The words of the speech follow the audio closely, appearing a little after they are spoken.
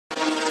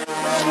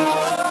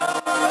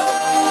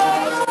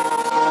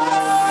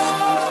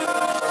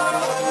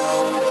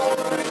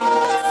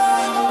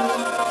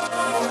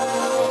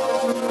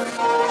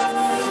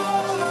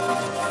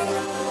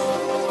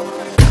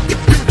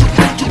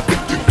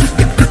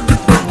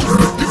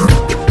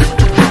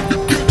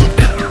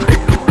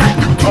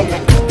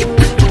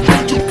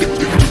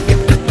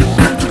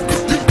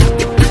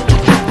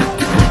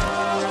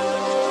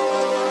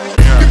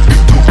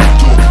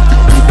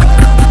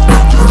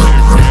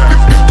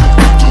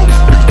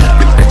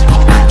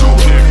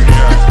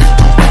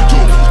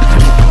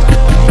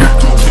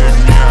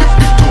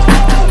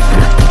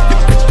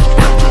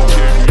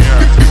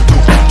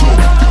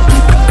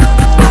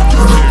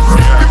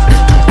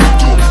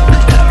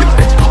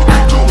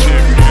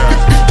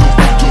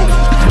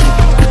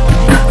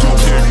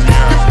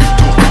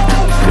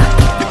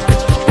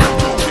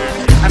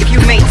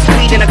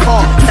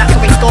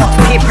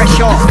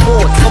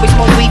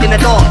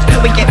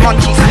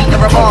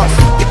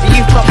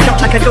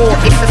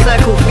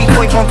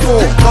live on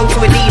 4, go to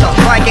a dealer,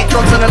 try and get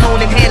drugs on a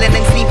loan, inhale and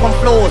then sleep on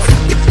floors.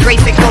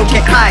 Race it, go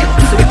get high,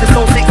 so if there's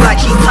no sex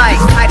like she's tight.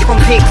 Hide from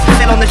pigs,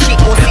 sell on the shit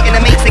or sit in the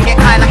mates and get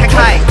high like a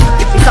kite.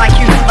 It's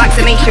IQ,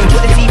 vaccination,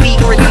 put the TV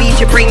or it leaves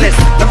you brainless.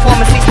 The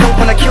pharmacists don't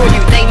wanna cure you,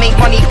 they make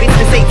money,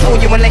 business ain't for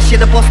you. Unless you're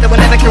the boss, they will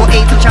never cure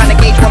AIDS. I'm trying to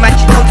gauge what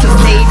magic nonsense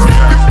cave.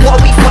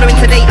 What are we following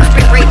today? I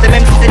spit rape, them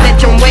MCs are dead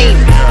John Wayne.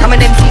 I'm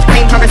an MC's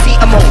pain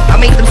paracetamol, I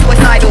make them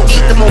suicidal,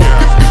 eat them all.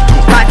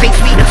 Life ain't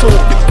sweet at all,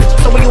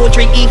 so we all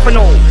drink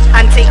ethanol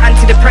and take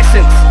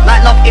antidepressants.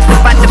 Like love is for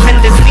bad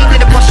dependence. Being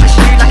in a prostitute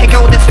shoe like a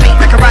girl that's fake,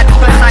 like a ride the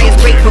first high is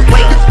great, but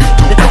wait,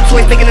 the top's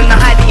always bigger than the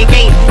high that you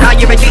gain. Now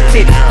you're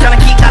addicted, trying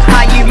to keep that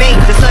high you made.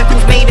 The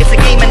circle's made, it's a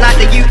game, and like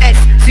the US,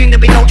 soon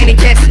there'll be no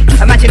NHS.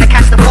 Imagine the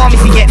cash the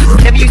pharmacy gets.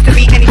 Never used to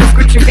be any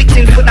prescription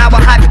victims, but now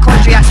we're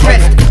hypochondriac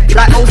stressed.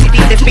 Like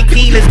OCD, there's big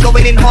dealers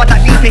going in hard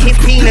like V for his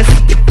penis.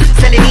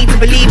 Selling need to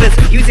believers,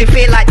 using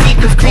fear like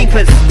jeepers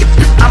creepers.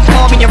 I'm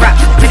farming your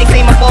raps, when they say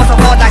my bars are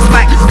hard like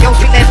smack. Girls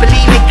think they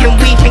believe it, can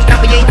we think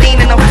that we ain't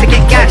lean enough to get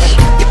gash?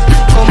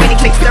 So many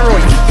take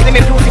steroids,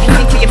 slimming pills if you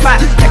think you're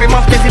fat. Every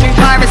month there's a new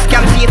virus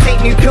scam, so you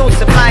take new pills.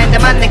 Supply and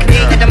demand, they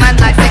create a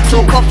demand like sex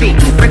or coffee,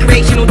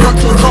 recreational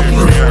drugs or coffee.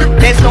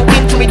 There's no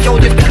end to it,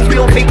 Joe, just because we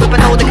all think we're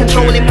below the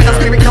controlling. When our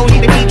spirit don't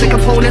even need the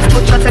components,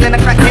 put trust in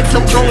a crackhead so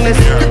droners.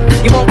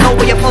 You won't know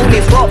where your phone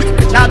is, robbed,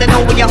 now they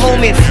know where your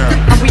home is.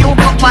 Have we all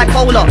got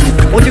bipolar,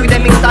 or do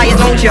them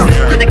misdiagnose ya?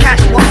 For the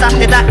cash, what's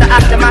after that? The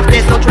aftermath,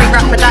 there's no drink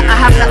rap for that. I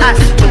have to ask,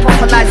 the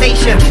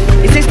popularization,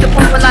 is this the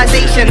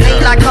popularization? They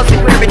like us if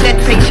we're a dead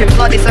patient.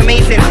 Blood is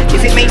amazing,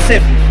 is it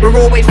Mason? We're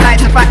always blind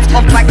to facts,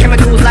 off by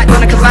chemicals like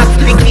doner kebabs.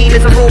 Big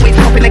dealers are always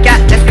popping the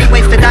gap, there's 3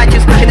 ways to die,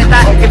 just looking at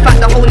that. In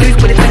fact the whole news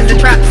put it as a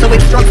trap, so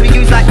it's drugs we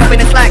use like popping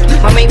a slack.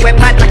 My mate went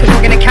mad like a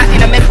dog and a cat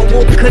in a mental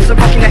ward because of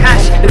rocking the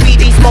hash. The weed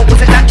he smoked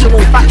wasn't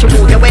natural,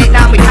 factual, they weigh it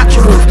down with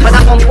capsules. But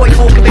that 1.4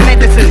 could be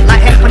medicine,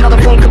 like hemp another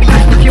phone could be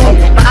used for fuel.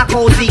 But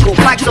alcohol's legal,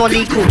 fags are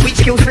legal, which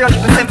kills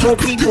 300% more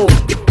people.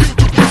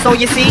 So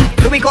you see,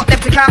 who we got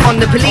left to count on?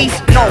 The police?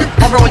 No,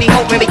 our only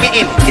hope when we get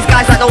in is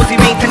guys like those who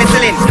made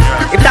penicillin.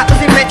 If that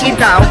wasn't written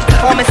down,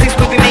 pharmacists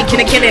would be making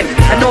a killing.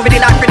 And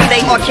nobody like Freddy, they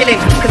are killing,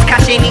 cause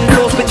cash ain't in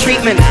close with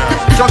treatment.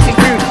 Drugs and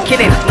food,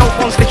 killing, no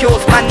phones for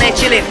cures, man they're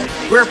chilling.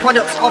 We're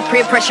products of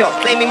peer pressure,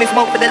 claiming we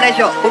smoke for the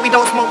leisure, but we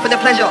don't smoke for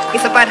the pleasure.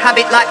 It's a bad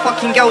habit like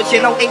fucking girls,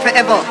 you know, ain't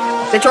forever.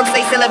 The drugs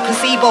they sell are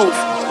placebos,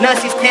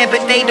 nurses care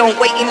but they don't.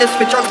 Waiting lists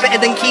for drugs better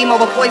than chemo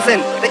or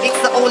poison, but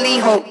it's the only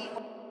hope.